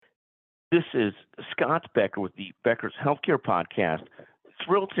This is Scott Becker with the Becker's Healthcare Podcast.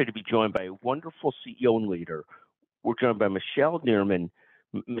 Thrilled today to be joined by a wonderful CEO and leader. We're joined by Michelle Neerman.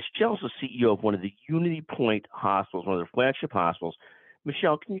 Michelle's the CEO of one of the Unity Point hospitals, one of their flagship hospitals.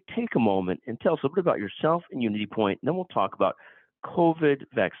 Michelle, can you take a moment and tell us a bit about yourself and Unity Point, and then we'll talk about COVID,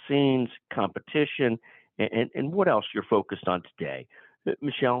 vaccines, competition, and what else you're focused on today.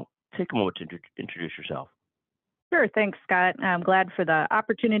 Michelle, take a moment to introduce yourself. Sure. Thanks, Scott. I'm glad for the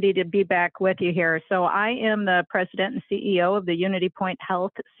opportunity to be back with you here. So I am the president and CEO of the Unity Point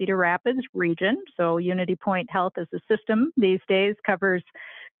Health Cedar Rapids region. So Unity Point Health as a system these days covers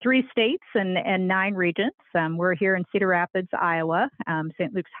 3 states and 9 regions. We're here in Cedar Rapids, Iowa.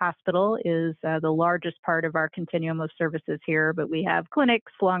 St. Luke's Hospital is the largest part of our continuum of services here, but we have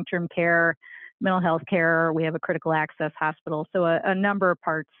clinics, long-term care, mental health care. We have a critical access hospital. So a number of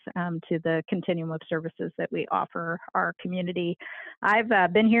parts to the continuum of services that we offer our community. I've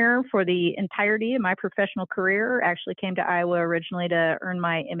been here for the entirety of my professional career. Actually came to Iowa originally to earn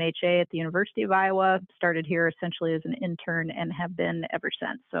my MHA at the University of Iowa. Started here essentially as an intern and have been ever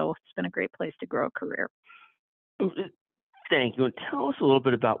since. So it's been a great place to grow a career. Thank you. And tell us a little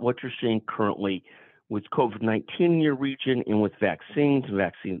bit about what you're seeing currently with COVID-19 in your region and with vaccines and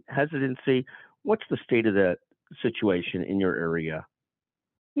vaccine hesitancy. What's the state of the situation in your area?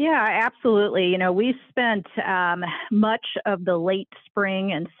 Yeah, absolutely. You know, we spent much of the late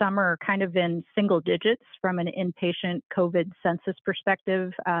spring and summer kind of in single digits from an inpatient COVID census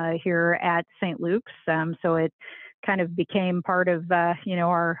perspective here at St. Luke's. So it kind of became part of,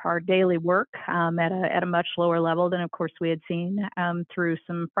 our daily work at a much lower level than, of course, we had seen through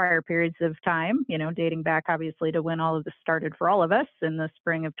some prior periods of time, dating back obviously to when all of this started for all of us in the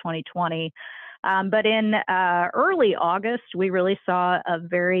spring of 2020. But in early August, we really saw a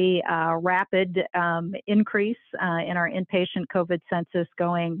very rapid increase in our inpatient COVID census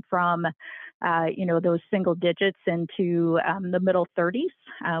going from, those single digits into the middle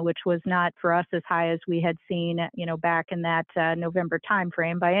 30s, which was not for us as high as we had seen, back in that November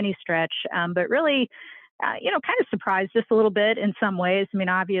timeframe by any stretch, but really kind of surprised us a little bit in some ways. I mean,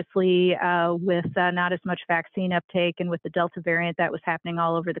 obviously, with not as much vaccine uptake and with the Delta variant that was happening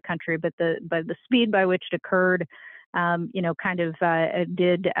all over the country, but the speed by which it occurred,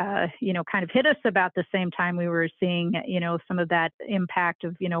 did hit us about the same time we were seeing, some of that impact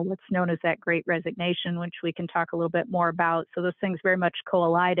of, what's known as that Great Resignation, which we can talk a little bit more about. So those things very much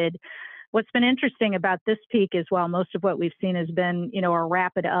collided. What's been interesting about this peak is while most of what we've seen has been, a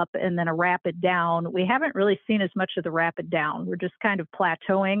rapid up and then a rapid down, we haven't really seen as much of the rapid down. We're just kind of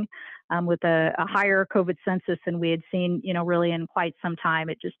plateauing with a higher COVID census than we had seen, really in quite some time.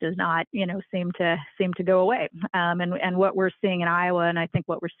 It just does not, seem to go away. And what we're seeing in Iowa, and I think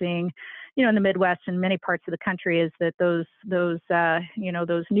what we're seeing, in the Midwest and many parts of the country, is that those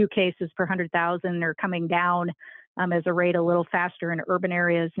new cases per 100,000 are coming down as a rate a little faster in urban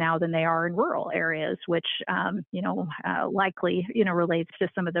areas now than they are in rural areas, which, likely, relates to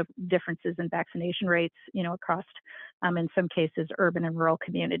some of the differences in vaccination rates, across, in some cases, urban and rural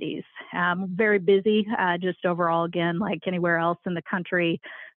communities. Very busy, just overall, again, like anywhere else in the country.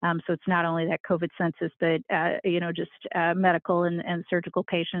 So it's not only that COVID census, but, just medical and surgical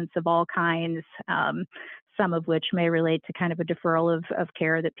patients of all kinds, some of which may relate to kind of a deferral of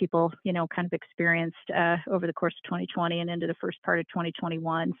care that people, kind of experienced over the course of 2020 and into the first part of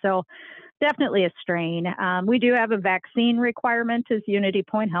 2021. So definitely a strain. We do have a vaccine requirement as Unity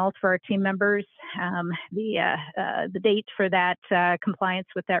Point Health for our team members. The date for that compliance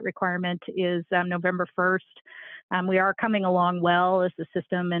with that requirement is November 1st. We are coming along well as a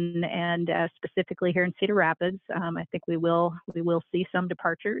system and specifically here in Cedar Rapids. I think we will see some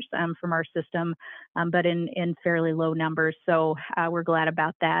departures from our system, but in fairly low numbers. So we're glad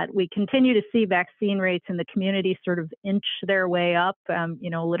about that. We continue to see vaccine rates in the community sort of inch their way up,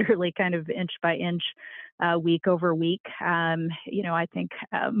 literally kind of inch by inch, week over week. I think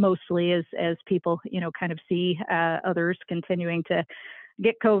mostly as people, kind of see others continuing to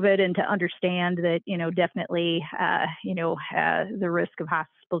get COVID and to understand that, definitely, the risk of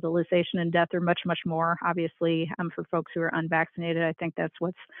hospitalization and death are much, much more, obviously, for folks who are unvaccinated. I think that's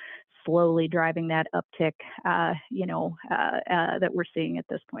what's slowly driving that uptick, that we're seeing at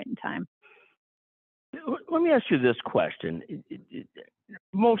this point in time. Let me ask you this question.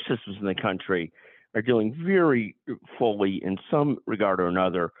 Most systems in the country are dealing very fully in some regard or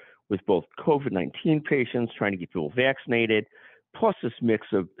another with both COVID-19 patients, trying to get people vaccinated, plus this mix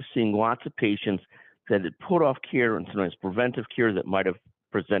of seeing lots of patients that had put off care and sometimes preventive care that might have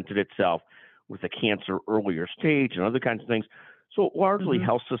presented itself with a cancer earlier stage and other kinds of things. So largely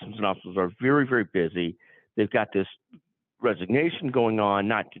health systems and hospitals are very, very busy. They've got this resignation going on,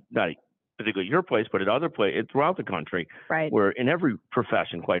 not particularly your place, but at other places throughout the country, Right. where in every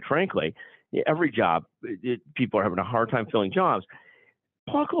profession, quite frankly, every job, people are having a hard time filling jobs.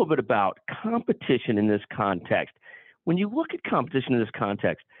 Talk a little bit about competition in this context. When you look at competition in this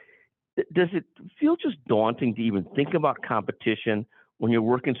context, does it feel just daunting to even think about competition when you're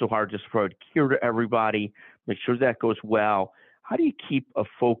working so hard just to provide care to everybody, make sure that goes well? How do you keep a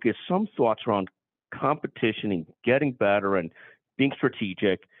focus, some thoughts around competition and getting better and being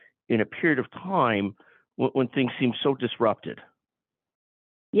strategic in a period of time when things seem so disrupted?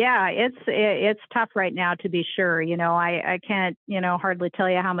 Yeah, it's tough right now to be sure. I can't hardly tell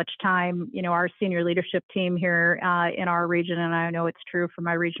you how much time our senior leadership team here in our region, and I know it's true for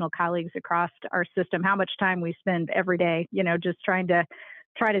my regional colleagues across our system, how much time we spend every day, just try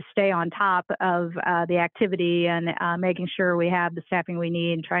to stay on top of the activity and making sure we have the staffing we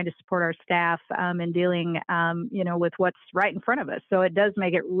need, trying to support our staff and dealing with what's right in front of us. So it does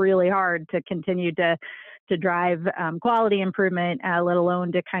make it really hard to continue to drive quality improvement, let alone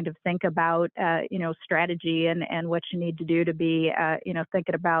to kind of think about, strategy and what you need to do to be,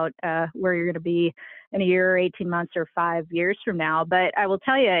 thinking about where you're going to be in a year, 18 months, or 5 years from now. But I will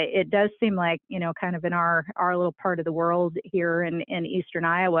tell you, it does seem like, kind of in our little part of the world here in Eastern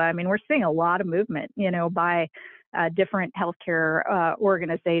Iowa, I mean, we're seeing a lot of movement, by different healthcare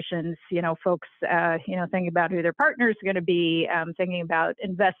organizations, folks, thinking about who their partners are going to be, thinking about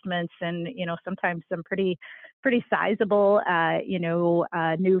investments and, sometimes some pretty sizable,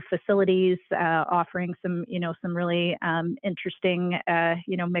 new facilities, offering some really interesting,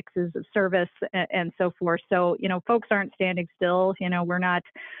 mixes of service and so forth. So, folks aren't standing still.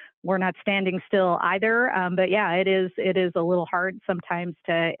 We're not standing still either. But yeah, it is a little hard sometimes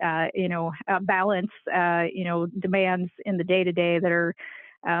to, balance, demands in the day to day that are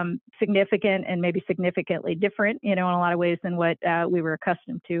significant and maybe significantly different, in a lot of ways than what we were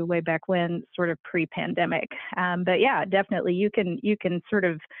accustomed to way back when, sort of pre-pandemic. But yeah, definitely you can sort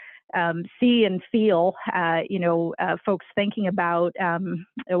of see and feel, folks thinking about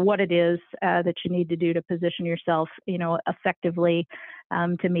what it is that you need to do to position yourself, effectively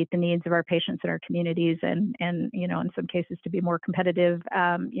to meet the needs of our patients and our communities, and in some cases to be more competitive,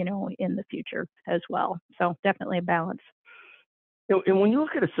 in the future as well. So definitely a balance. And when you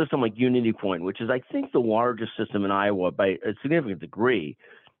look at a system like Unity Point, which is, I think, the largest system in Iowa by a significant degree,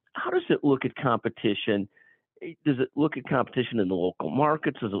 how does it look at competition? Does it look at competition in the local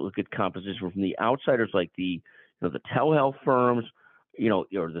markets? Does it look at competition from the outsiders, like the telehealth firms, or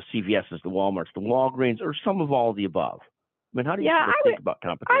the CVSs, the Walmarts, the Walgreens, or some of all of the above? I mean, how do you Yeah, sort of think about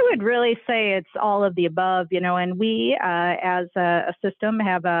competition? I would really say it's all of the above, and we, as a system,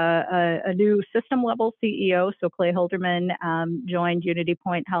 have a new system level CEO. So Clay Holderman joined Unity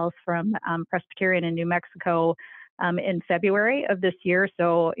Point Health from Presbyterian in New Mexico in February of this year.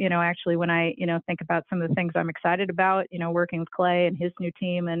 So, actually, when I, think about some of the things I'm excited about, working with Clay and his new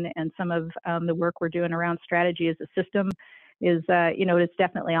team and some of the work we're doing around strategy as a system is, it's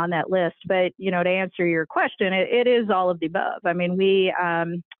definitely on that list. But, to answer your question, it is all of the above. I mean, we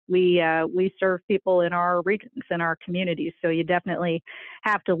serve people in our regions and our communities. So you definitely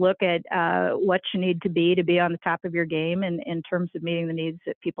have to look at what you need to be on the top of your game in terms of meeting the needs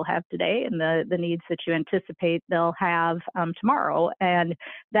that people have today and the needs that you anticipate they'll have tomorrow. And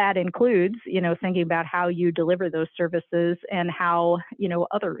that includes, thinking about how you deliver those services and how,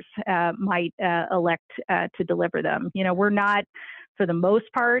 others might elect to deliver them. We're not, for the most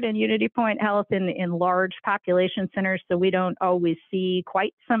part, in Unity Point Health in large population centers, so we don't always see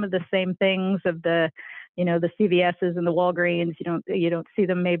quite some of the same things of the CVSs and the Walgreens. You don't see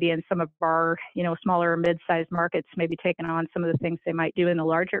them maybe in some of our smaller mid-sized markets, maybe taking on some of the things they might do in the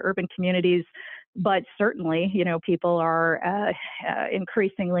larger urban communities. But certainly, people are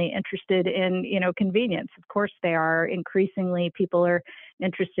increasingly interested in convenience. Of course, they are. Increasingly, people are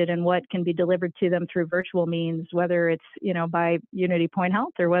interested in what can be delivered to them through virtual means, whether it's by Unity Point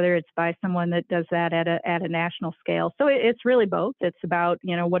Health or whether it's by someone that does that at a national scale. So it's really both. It's about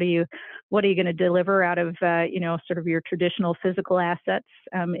what are you going to deliver out of sort of your traditional physical assets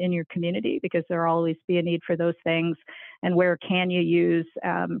in your community, because there'll always be a need for those things, and where can you use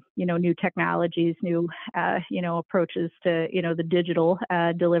new technologies, new approaches to the digital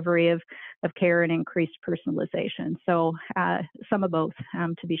delivery of care and increased personalization. So some of both,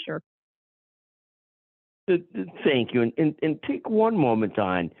 to be sure. Thank you. And take one moment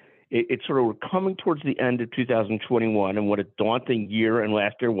on it's sort of we're coming towards the end of 2021, and what a daunting year and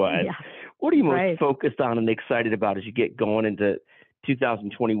last year was. Yeah. What are you most Right. focused on and excited about as you get going into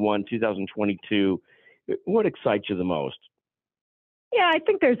 2021, 2022? What excites you the most? Yeah, I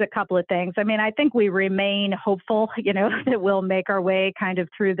think there's a couple of things. I mean, I think we remain hopeful, that we'll make our way kind of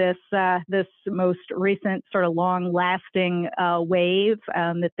through this most recent sort of long-lasting wave.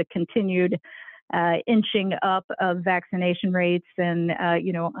 That the continued inching up of vaccination rates and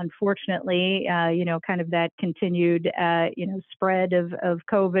unfortunately, kind of that continued spread of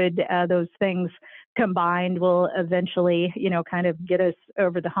COVID. Those things combined will eventually, kind of get us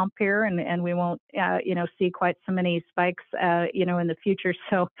over the hump here, and we won't, see quite so many spikes, in the future.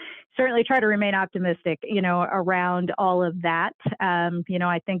 So certainly try to remain optimistic, around all of that.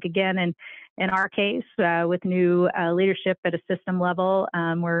 I think again, in our case, with new leadership at a system level,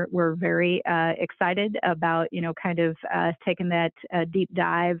 we're very excited about, kind of taking that deep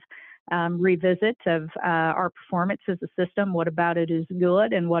dive revisit of our performance as a system. What about it is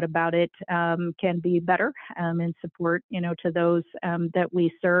good, and what about it can be better in support, to those that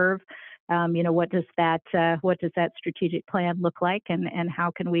we serve. What does that strategic plan look like, and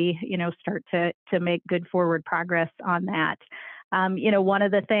how can we, start to make good forward progress on that? One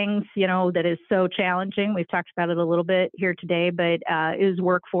of the things, that is so challenging, we've talked about it a little bit here today, but is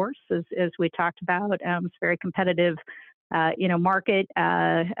workforce, as we talked about. It's very competitive, market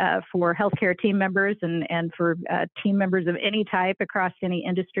for healthcare team members and for team members of any type across any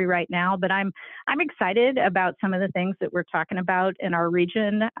industry right now. But I'm excited about some of the things that we're talking about in our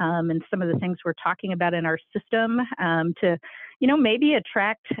region, and some of the things we're talking about in our system, to maybe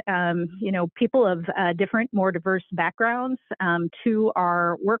attract, people of different, more diverse backgrounds to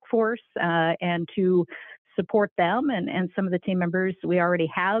our workforce, and to support them and some of the team members we already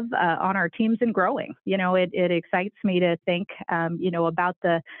have on our teams and growing. It excites me to think, about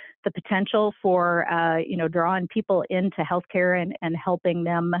the potential for, drawing people into healthcare and helping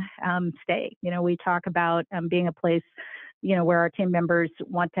them stay. We talk about being a place, where our team members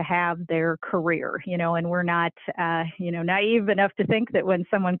want to have their career, and we're not, naive enough to think that when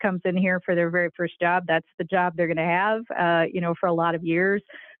someone comes in here for their very first job, that's the job they're going to have, for a lot of years.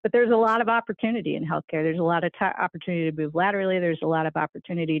 But there's a lot of opportunity in healthcare. There's a lot of opportunity to move laterally. There's a lot of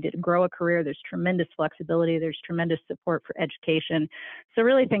opportunity to grow a career. There's tremendous flexibility. There's tremendous support for education. So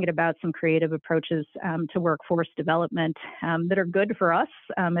really thinking about some creative approaches to workforce development that are good for us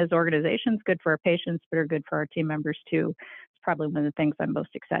as organizations, good for our patients, but are good for our team members too. It's probably one of the things I'm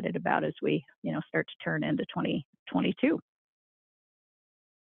most excited about as we, start to turn into 2022.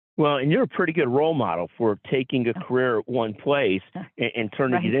 Well, and you're a pretty good role model for taking a career at one place and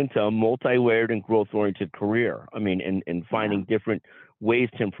turning Right. it into a multi-layered and growth-oriented career. I mean, and finding different ways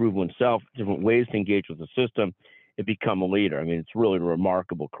to improve oneself, different ways to engage with the system and become a leader. I mean, it's really a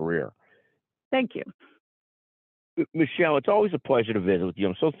remarkable career. Thank you. Michelle, it's always a pleasure to visit with you.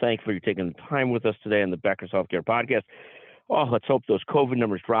 I'm so thankful you're taking the time with us today on the Becker's Healthcare Podcast. Oh, let's hope those COVID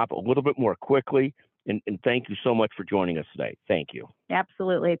numbers drop a little bit more quickly. And thank you so much for joining us today. Thank you.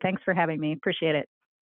 Absolutely. Thanks for having me. Appreciate it.